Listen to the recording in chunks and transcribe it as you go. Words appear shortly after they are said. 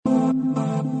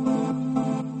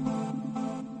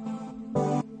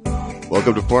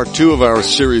Welcome to part 2 of our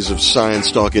series of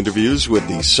Science Talk interviews with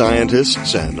the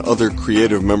scientists and other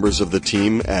creative members of the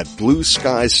team at Blue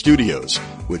Sky Studios,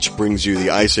 which brings you the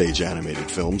Ice Age animated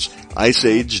films. Ice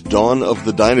Age: Dawn of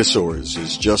the Dinosaurs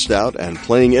is just out and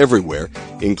playing everywhere,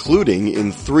 including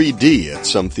in 3D at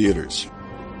some theaters.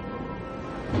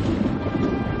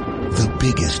 The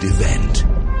biggest event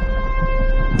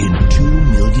in 2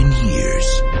 million years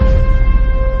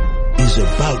is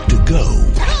about to go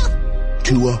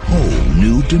to a whole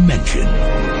new dimension.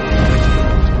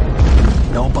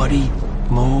 Nobody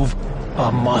move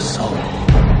a muscle.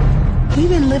 We've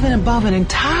been living above an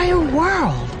entire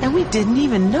world, and we didn't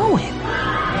even know it.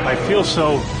 I feel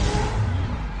so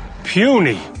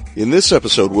puny. In this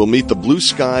episode, we'll meet the Blue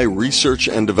Sky Research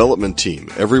and Development Team.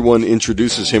 Everyone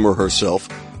introduces him or herself,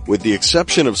 with the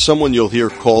exception of someone you'll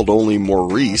hear called only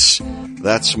Maurice.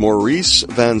 That's Maurice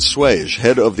Van Swage,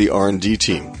 head of the R&D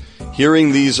team.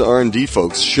 Hearing these R&D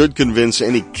folks should convince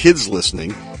any kids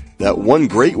listening that one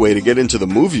great way to get into the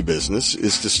movie business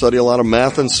is to study a lot of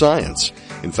math and science.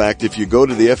 In fact, if you go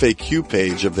to the FAQ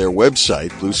page of their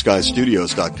website,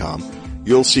 blueskystudios.com,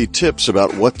 you'll see tips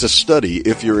about what to study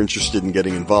if you're interested in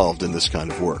getting involved in this kind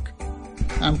of work.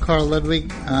 I'm Carl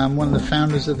Ludwig. I'm one of the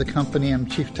founders of the company. I'm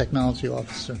Chief Technology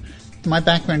Officer. My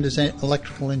background is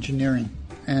electrical engineering,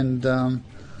 and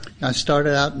I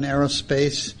started out in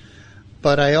aerospace.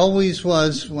 But I always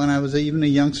was, when I was even a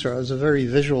youngster, I was a very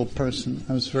visual person.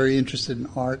 I was very interested in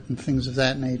art and things of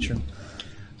that nature.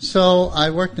 So I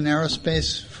worked in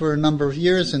aerospace for a number of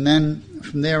years, and then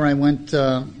from there I went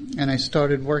and I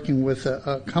started working with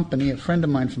a company, a friend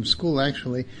of mine from school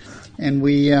actually, and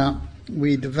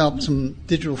we developed some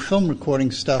digital film recording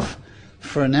stuff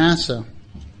for NASA,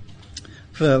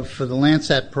 for the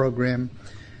Landsat program.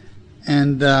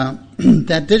 And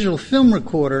that digital film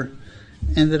recorder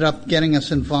ended up getting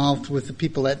us involved with the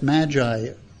people at Magi,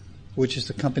 which is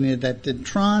the company that did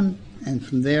Tron, and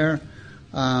from there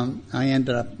I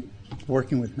ended up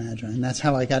working with Magi, and that's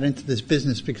how I got into this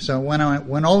business, because when I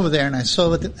went over there and I saw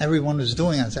what everyone was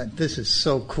doing, I said, this is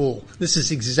so cool. This is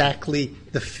exactly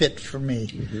the fit for me.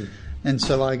 Mm-hmm. And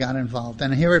so I got involved.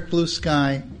 And here at Blue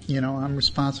Sky, I'm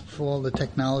responsible for all the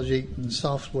technology and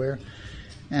software,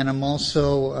 and I'm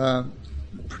also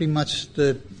pretty much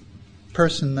the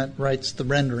person that writes the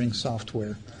rendering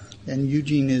software. And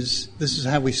this is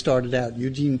how we started out.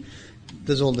 Eugene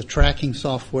does all the tracking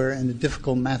software and the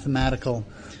difficult mathematical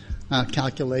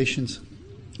calculations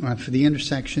for the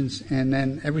intersections, and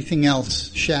then everything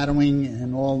else, shadowing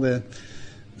and all the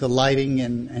lighting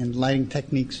and lighting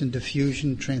techniques and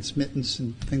diffusion, transmittance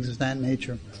and things of that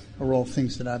nature are all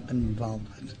things that I've been involved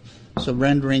with. So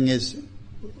rendering it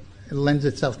lends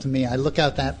itself to me. I look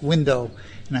out that window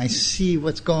and I see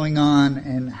what's going on,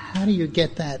 and how do you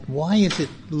get that? Why does it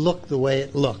look the way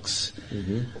it looks?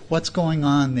 Mm-hmm. What's going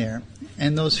on there?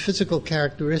 And those physical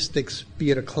characteristics, be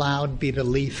it a cloud, be it a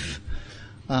leaf,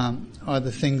 are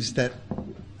the things that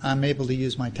I'm able to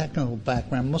use my technical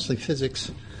background, mostly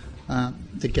physics,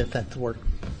 to get that to work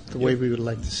the way we would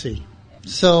like to see.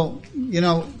 So,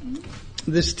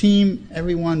 this team,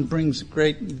 everyone brings a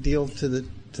great deal to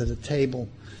the table.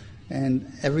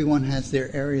 And everyone has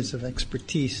their areas of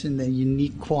expertise and their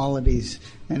unique qualities,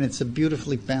 and it's a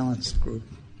beautifully balanced group.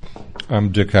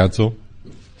 I'm Dick Hadsel,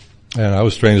 and I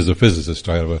was trained as a physicist.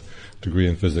 I have a degree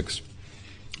in physics.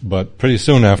 But pretty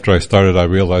soon after I started, I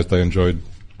realized I enjoyed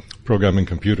programming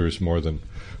computers more than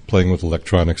playing with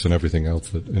electronics and everything else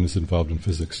that is involved in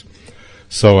physics.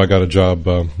 So I got a job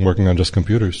working on just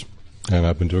computers, and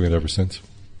I've been doing it ever since.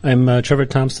 I'm Trevor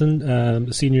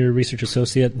Thompson, Senior Research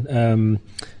Associate.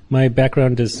 My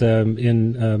background is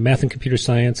in math and computer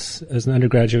science as an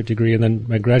undergraduate degree, and then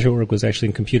my graduate work was actually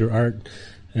in computer art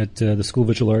at the School of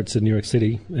Visual Arts in New York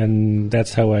City, and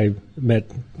that's how I met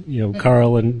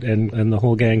Carl and the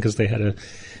whole gang, because they had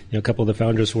a couple of the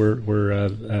founders were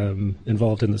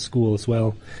involved in the school as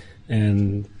well.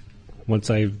 And once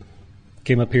I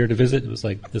came up here to visit, it was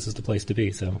like, this is the place to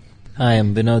be. So, hi,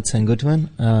 I'm Vinod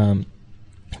Sengutwan.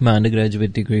 My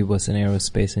undergraduate degree was in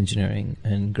aerospace engineering,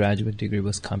 and graduate degree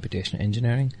was computational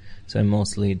engineering. So I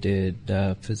mostly did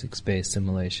physics-based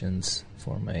simulations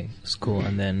for my school,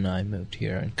 and then I moved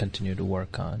here and continued to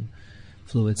work on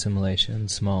fluid simulation,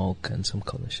 smoke, and some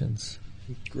collisions.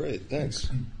 Great,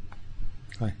 thanks.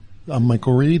 Hi, I'm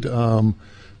Michael Reed. I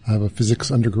have a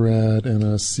physics undergrad and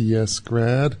a CS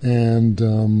grad, and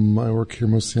I work here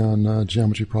mostly on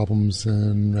geometry problems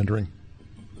and rendering.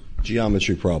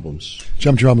 Geometry problems.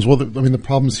 Geometry problems. Well, the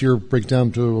problems here break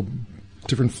down to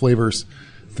different flavors.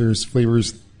 There's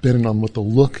flavors depending on what the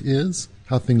look is,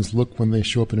 how things look when they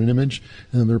show up in an image,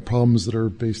 and then there are problems that are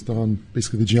based on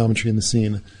basically the geometry in the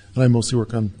scene. And I mostly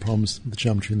work on problems with the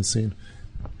geometry in the scene.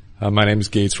 My name is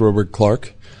Gates Roberg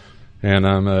Clark, and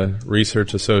I'm a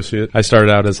research associate. I started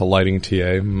out as a lighting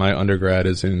TA. My undergrad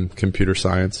is in computer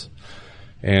science.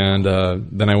 And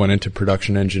then I went into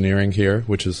production engineering here,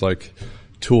 which is like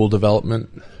tool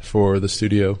development for the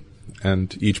studio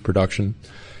and each production.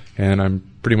 And I'm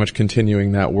pretty much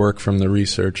continuing that work from the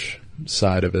research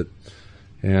side of it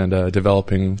and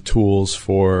developing tools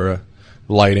for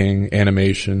lighting,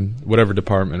 animation, whatever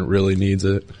department really needs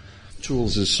it.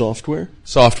 Tools is software?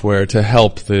 Software to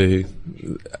help the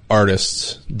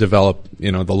artists develop,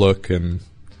 the look, and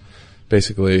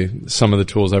basically some of the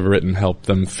tools I've written help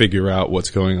them figure out what's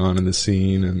going on in the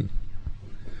scene. And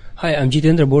hi, I'm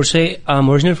Jitendra Borse. I'm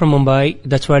originally from Mumbai.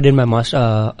 That's where I did my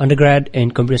undergrad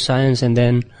in computer science, and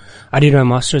then I did my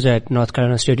master's at North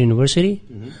Carolina State University.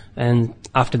 Mm-hmm. And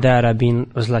after that,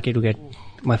 was lucky to get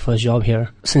my first job here.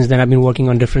 Since then, I've been working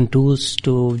on different tools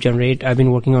to generate. I've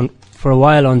been working on for a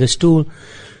while on this tool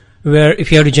where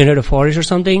if you have to generate a forest or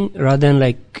something, rather than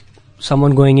like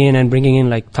someone going in and bringing in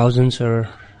like thousands or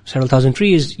several thousand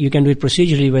trees, you can do it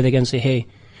procedurally where they can say, hey,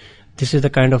 this is the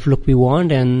kind of look we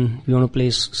want, and we want to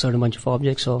place a certain bunch of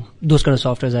objects. So those kind of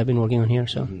softwares I've been working on here.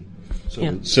 So,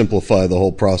 simplify the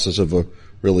whole process of a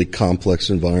really complex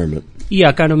environment.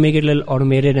 Yeah, kind of make it a little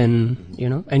automated and,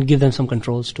 and give them some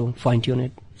controls to fine tune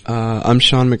it. I'm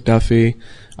Sean McDuffie.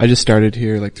 I just started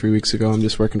here like 3 weeks ago. I'm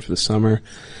just working for the summer.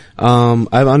 I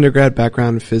have an undergrad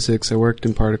background in physics. I worked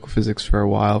in particle physics for a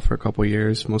while, for a couple of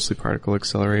years, mostly particle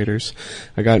accelerators.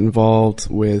 I got involved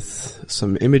with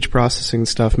some image processing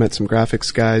stuff, met some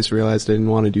graphics guys, realized I didn't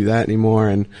want to do that anymore,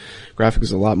 and graphics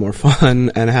is a lot more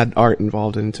fun, and I had art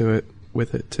involved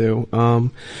with it too.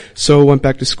 So went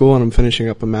back to school, and I'm finishing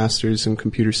up a master's in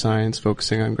computer science,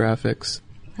 focusing on graphics.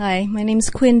 Hi, my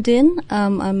name's Quinn Din.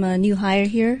 I'm a new hire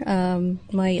here.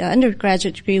 My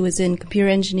undergraduate degree was in computer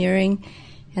engineering,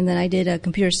 and then I did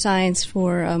computer science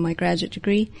for my graduate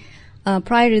degree.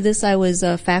 Prior to this, I was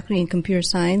faculty in computer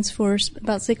science for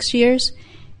about 6 years.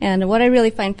 And what I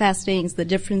really find fascinating is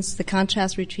the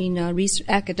contrast between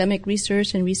academic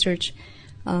research and research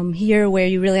here, where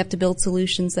you really have to build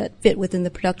solutions that fit within the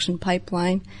production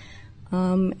pipeline. So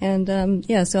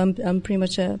I'm pretty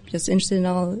much just interested in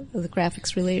all of the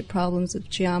graphics-related problems of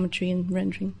geometry and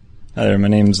rendering. Hi there, my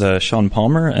name's Sean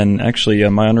Palmer, and actually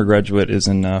my undergraduate is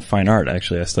in fine art.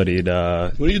 Actually, I studied...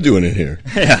 What are you doing in here?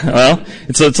 Yeah, well,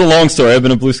 it's a long story. I've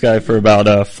been at Blue Sky for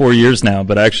about 4 years now,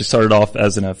 but I actually started off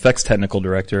as an effects technical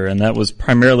director, and that was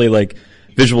primarily like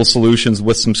visual solutions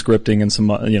with some scripting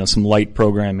and some light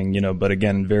programming, but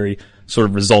again, very sort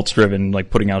of results driven, like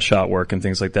putting out shot work and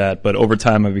things like that. But over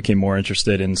time, I became more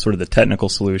interested in sort of the technical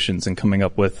solutions and coming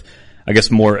up with, I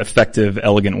guess, more effective,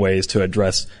 elegant ways to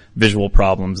address visual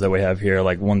problems that we have here.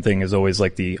 Like one thing is always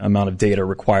like the amount of data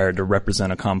required to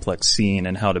represent a complex scene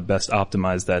and how to best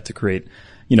optimize that to create,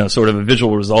 sort of a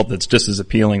visual result that's just as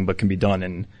appealing but can be done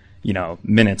in,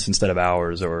 minutes instead of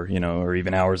hours, or or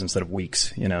even hours instead of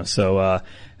weeks, So,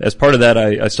 as part of that,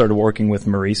 I started working with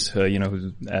Maurice, who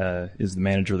is the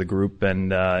manager of the group,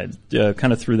 and,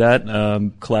 kind of through that,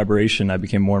 collaboration, I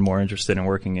became more and more interested in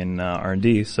working in,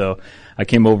 R&D. So I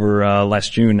came over,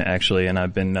 last June, actually, and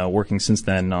I've been, working since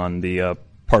then on the,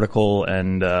 particle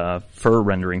and, fur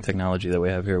rendering technology that we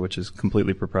have here, which is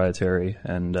completely proprietary,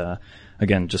 and,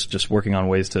 again, just working on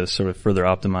ways to sort of further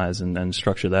optimize and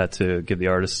structure that to give the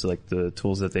artists like the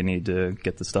tools that they need to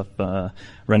get the stuff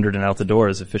rendered and out the door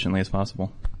as efficiently as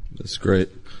possible. That's great.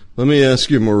 Let me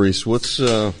ask you, Maurice, what's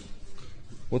the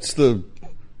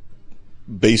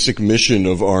basic mission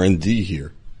of R&D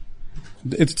here?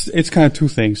 It's kind of two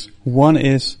things. One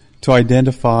is to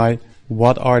identify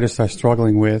what artists are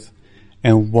struggling with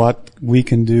and what we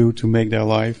can do to make their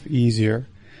life easier.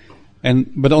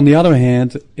 But on the other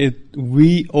hand,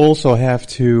 we also have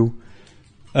to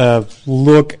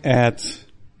look at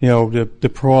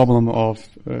the problem of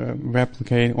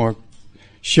replicating or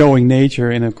showing nature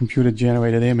in a computer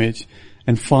generated image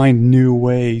and find new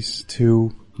ways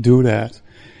to do that.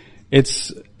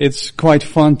 It's quite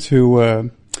fun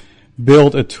to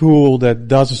build a tool that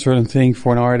does a certain thing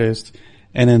for an artist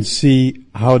and then see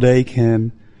how they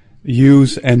can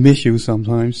use and misuse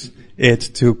sometimes it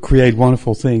to create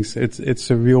wonderful things.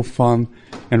 It's a real fun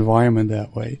environment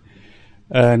that way.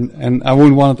 And I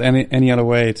wouldn't want it any other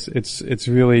way. It's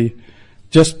really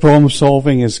just problem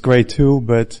solving is great too,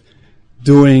 but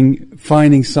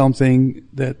finding something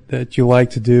that you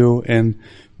like to do and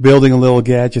building a little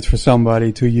gadget for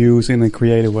somebody to use in a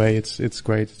creative way, it's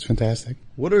great. It's fantastic.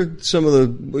 What are some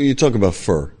of you talk about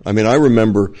fur. I mean, I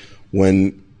remember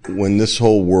when this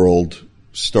whole world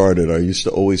started, I used to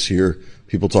always hear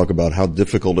people talk about how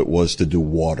difficult it was to do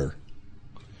water.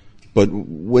 But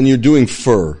when you're doing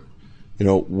fur,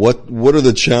 what are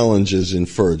the challenges in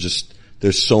fur? Just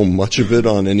there's so much of it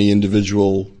on any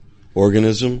individual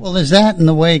organism. Well, there's that in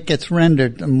the way it gets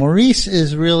rendered. Maurice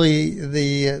is really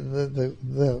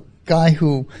the guy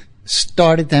who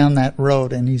started down that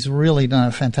road, and he's really done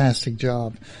a fantastic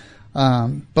job.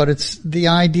 But it's the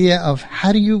idea of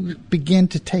how do you begin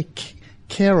to take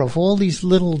care of all these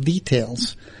little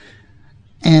details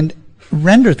and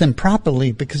render them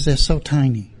properly because they're so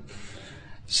tiny.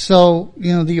 So,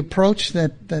 the approach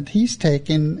that he's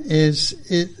taken is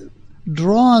it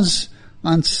draws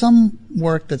on some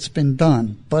work that's been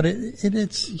done, but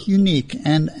it's unique,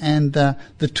 and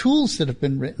the tools that have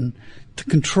been written to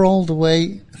control the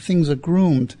way things are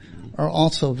groomed are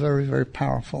also very, very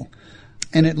powerful.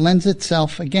 And it lends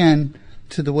itself, again,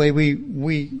 to the way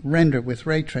we render with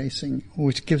ray tracing,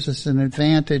 which gives us an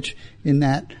advantage in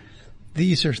that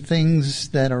these are things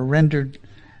that are rendered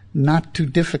not too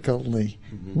difficultly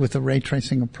with a ray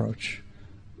tracing approach.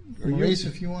 Maurice,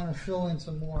 if you want to fill in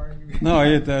some more. No,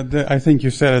 I think you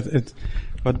said it.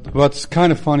 But what's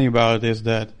kind of funny about it is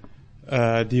that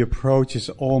the approach is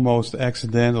almost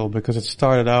accidental because it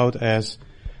started out as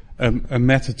a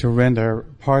method to render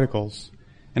particles,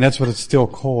 and that's what it's still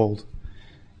called.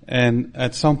 And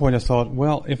at some point I thought,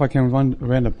 well, if I can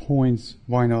render points,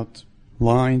 why not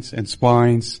lines and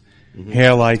spines,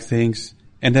 hair-like things?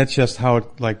 And that's just how it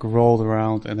rolled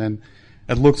around, and then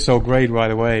it looked so great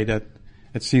right away that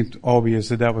it seemed obvious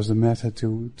that was the method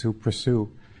to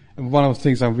pursue. And one of the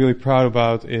things I'm really proud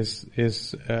about is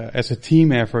as a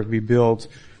team effort, we built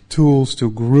tools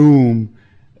to groom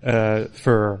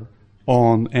fur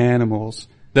on animals.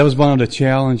 That was one of the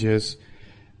challenges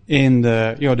in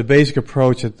the basic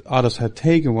approach that others had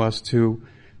taken was to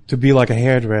be like a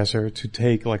hairdresser, to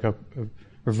take like a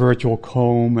virtual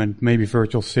comb and maybe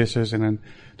virtual scissors and then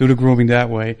do the grooming that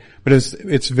way. But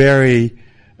it's very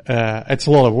it's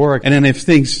a lot of work. And then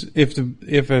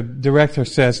if a director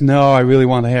says, no, I really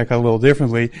want the haircut a little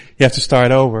differently, you have to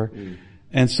start over.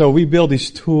 And so we build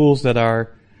these tools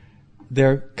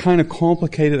they're kind of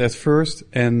complicated at first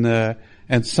and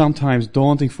sometimes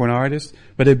daunting for an artist,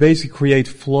 but they basically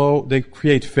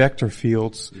create vector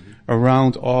fields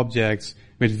around objects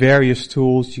with various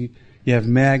tools. You have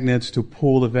magnets to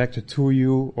pull the vector to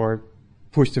you or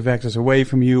push the vectors away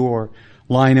from you or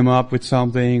line him up with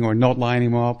something or not line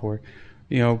him up or,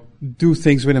 do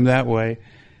things with him that way.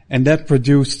 And that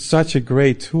produced such a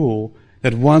great tool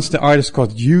that once the artist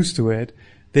got used to it,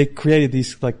 they created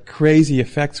these crazy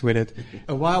effects with it.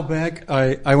 A while back,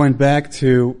 I went back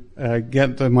to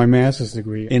get my master's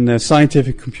degree in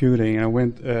scientific computing. I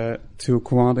went to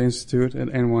Quanta Institute at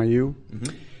NYU.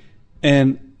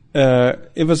 And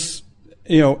it was,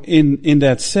 in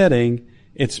that setting,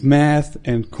 it's math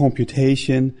and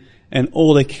computation, and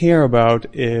all they care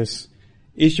about is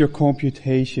your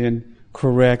computation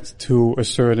correct to a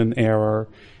certain error?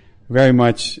 Very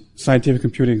much, scientific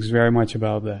computing is very much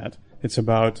about that. It's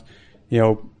about,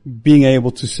 being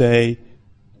able to say,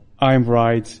 I'm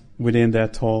right within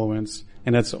that tolerance,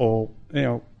 and that's all,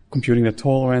 computing that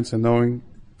tolerance and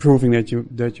proving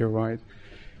that you're right.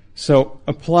 So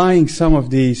applying some of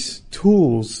these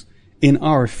tools in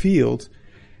our field,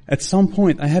 at some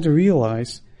point I had to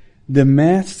realize the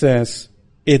math says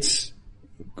it's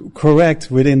correct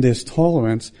within this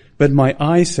tolerance, but my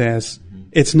eye says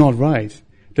it's not right.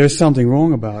 There's something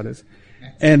wrong about it.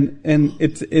 And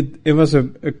it was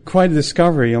quite a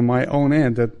discovery on my own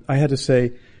end that I had to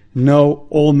say, no,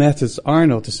 all methods are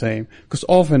not the same. Because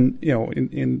often,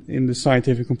 in the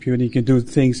scientific computing, you can do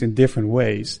things in different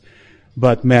ways.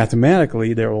 But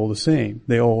mathematically, they're all the same.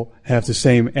 They all have the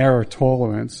same error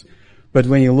tolerance. But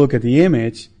when you look at the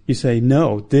image, you say,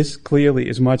 no, this clearly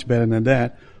is much better than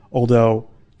that, although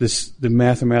the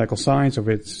mathematical science of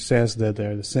it says that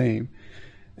they're the same.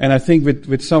 And I think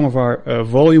with some of our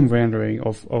volume rendering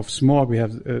of smog, we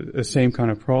have the same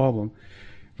kind of problem.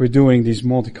 We're doing these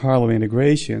Monte Carlo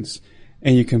integrations,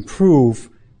 and you can prove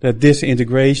that this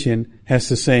integration has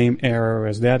the same error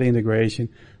as that integration.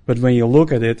 But when you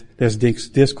look at it, there's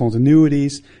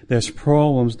discontinuities, there's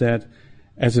problems that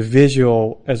as a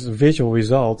visual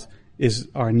result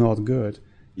are not good,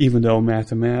 even though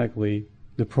mathematically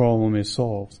the problem is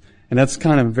solved. And that's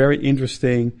kind of very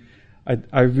interesting.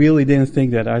 I really didn't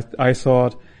think that. I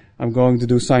thought I'm going to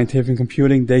do scientific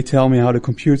computing. They tell me how to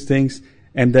compute things,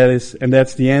 and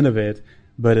that's the end of it.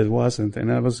 But it wasn't, and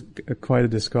that was quite a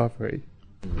discovery.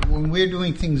 When we're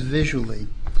doing things visually,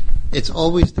 it's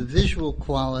always the visual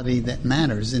quality that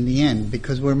matters in the end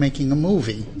because we're making a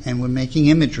movie and we're making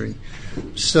imagery.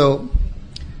 So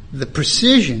the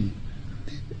precision,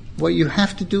 what you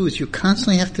have to do is you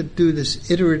constantly have to do this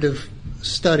iterative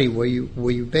study where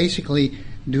you basically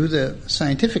do the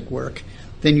scientific work,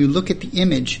 then you look at the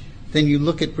image, then you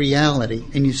look at reality,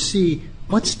 and you see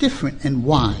what's different and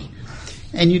why.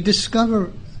 And you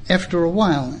discover after a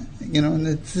while, and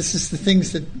this is the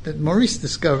things that Maurice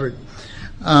discovered,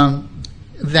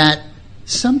 that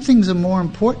some things are more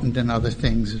important than other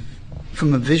things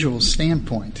from a visual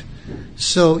standpoint.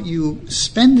 So you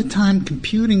spend the time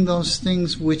computing those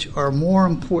things which are more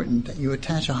important, that you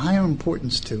attach a higher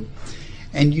importance to,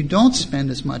 and you don't spend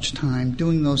as much time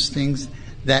doing those things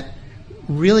that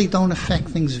really don't affect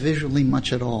things visually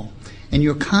much at all. And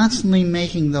you're constantly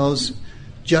making those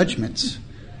judgments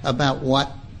about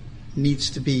what needs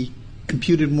to be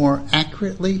computed more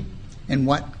accurately and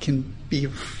what can be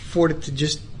afforded to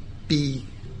just be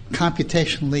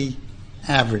computationally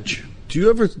average. Do you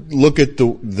ever look at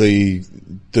the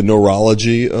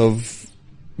neurology of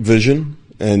vision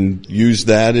and use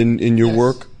that in your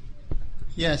work?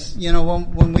 Yes,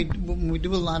 when we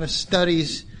do a lot of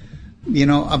studies,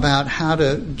 about how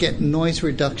to get noise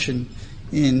reduction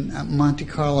in Monte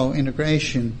Carlo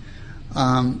integration,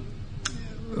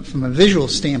 from a visual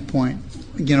standpoint,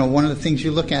 one of the things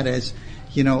you look at is,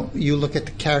 you look at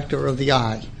the character of the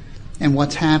eye and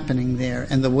what's happening there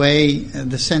and the way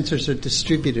the sensors are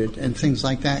distributed and things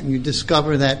like that. And you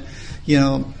discover that,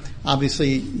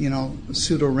 obviously,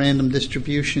 pseudo-random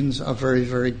distributions are very,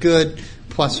 very good.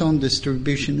 Poisson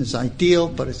distribution is ideal,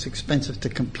 but it's expensive to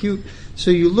compute. So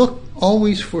you look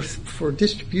always for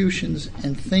distributions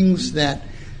and things that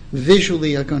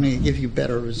visually are going to give you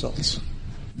better results.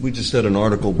 We just had an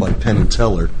article by Penn and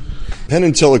Teller. Penn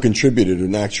and Teller contributed,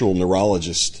 an actual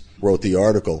neurologist wrote the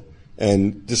article,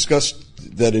 and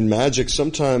discussed that in magic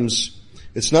sometimes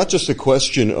it's not just a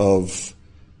question of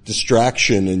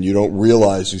distraction and you don't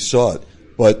realize you saw it,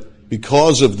 but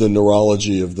because of the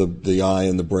neurology of the eye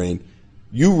and the brain,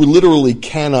 you literally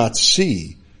cannot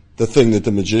see the thing that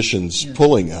the magician's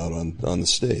pulling out on the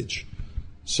stage.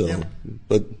 So,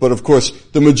 but of course,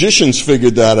 the magicians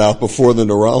figured that out before the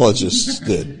neurologists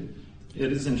did.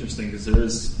 It is interesting because there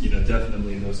is,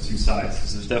 definitely those two sides.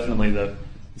 'Cause there's definitely the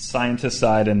scientist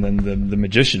side and then the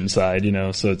magician side,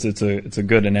 So it's a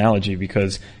good analogy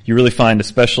because you really find,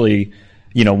 especially,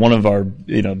 one of our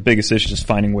biggest issues is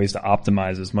finding ways to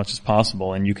optimize as much as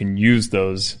possible, and you can use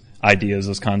those ideas,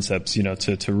 those concepts,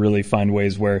 to really find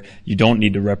ways where you don't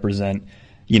need to represent,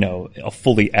 a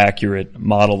fully accurate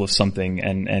model of something,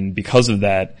 and because of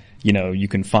that, you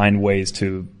can find ways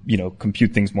to,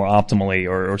 compute things more optimally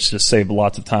or just save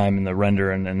lots of time in the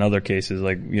render. And in other cases,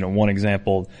 like, one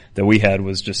example that we had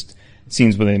was just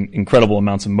scenes with incredible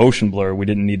amounts of motion blur. We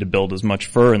didn't need to build as much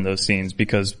fur in those scenes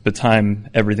because by the time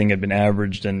everything had been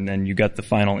averaged and you got the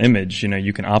final image,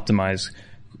 you can optimize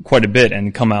quite a bit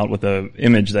and come out with a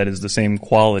image that is the same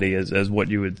quality as what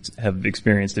you would have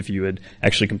experienced if you had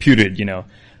actually computed,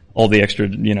 all the extra,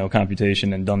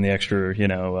 computation and done the extra,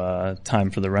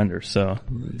 time for the render. So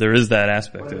there is that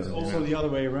aspect of it. It's also the other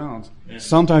way around. Yeah.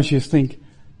 Sometimes you think,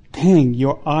 dang,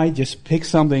 your eye just picks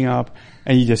something up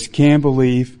and you just can't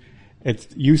believe it.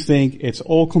 You think it's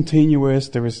all continuous,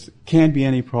 can't be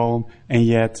any problem, and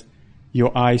yet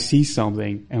your eye sees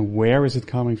something, and where is it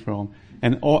coming from?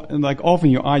 And often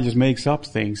your eye just makes up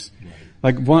things.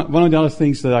 Like one of the other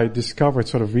things that I discovered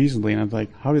sort of recently, and I'm like,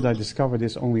 how did I discover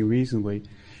this only recently?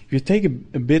 If you take a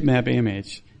bitmap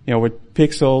image, with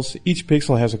pixels, each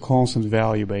pixel has a constant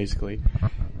value basically.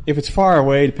 If it's far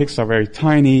away, the pixels are very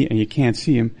tiny and you can't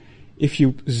see them. If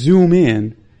you zoom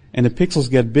in and the pixels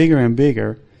get bigger and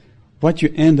bigger, what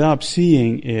you end up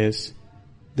seeing is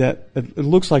that it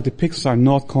looks like the pixels are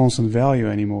not constant value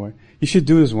anymore. You should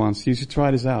do this once. You should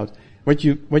try this out. What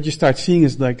you start seeing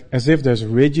is like as if there's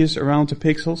ridges around the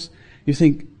pixels. You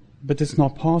think, but it's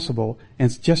not possible, and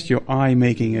it's just your eye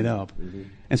making it up. Mm-hmm.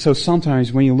 And so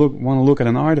sometimes when you want to look at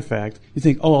an artifact, you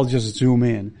think, oh, I'll just zoom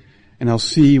in, and I'll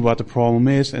see what the problem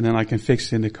is, and then I can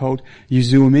fix it in the code. You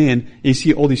zoom in, and you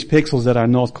see all these pixels that are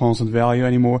not constant value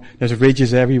anymore. There's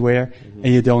ridges everywhere,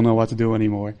 and you don't know what to do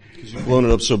anymore. Because you've blown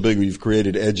it up so big, you've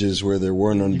created edges where there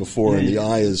were none before, and the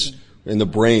eye and the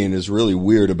brain is really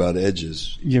weird about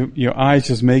edges. Your eye is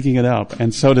just making it up,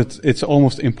 and so that it's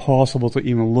almost impossible to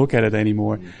even look at it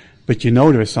anymore. But you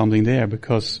know there's something there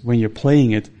because when you're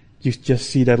playing it, you just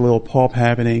see that little pop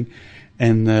happening,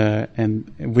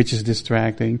 and which is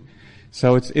distracting.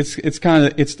 So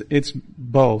it's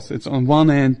both. It's on one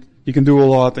hand you can do a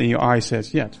lot, and your eye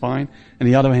says, yeah, it's fine. And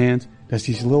the other hand, there's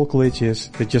these little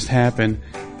glitches that just happen,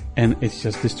 and it's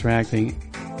just distracting.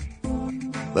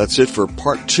 That's it for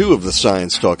part 2 of the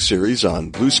Science Talk series on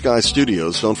Blue Sky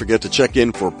Studios. Don't forget to check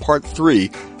in for part 3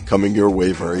 coming your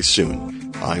way very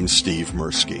soon. I'm Steve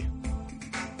Mirsky.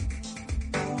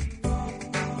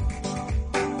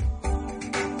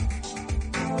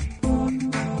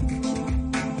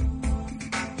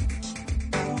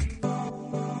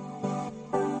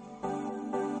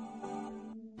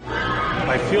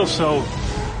 I feel so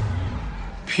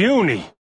puny.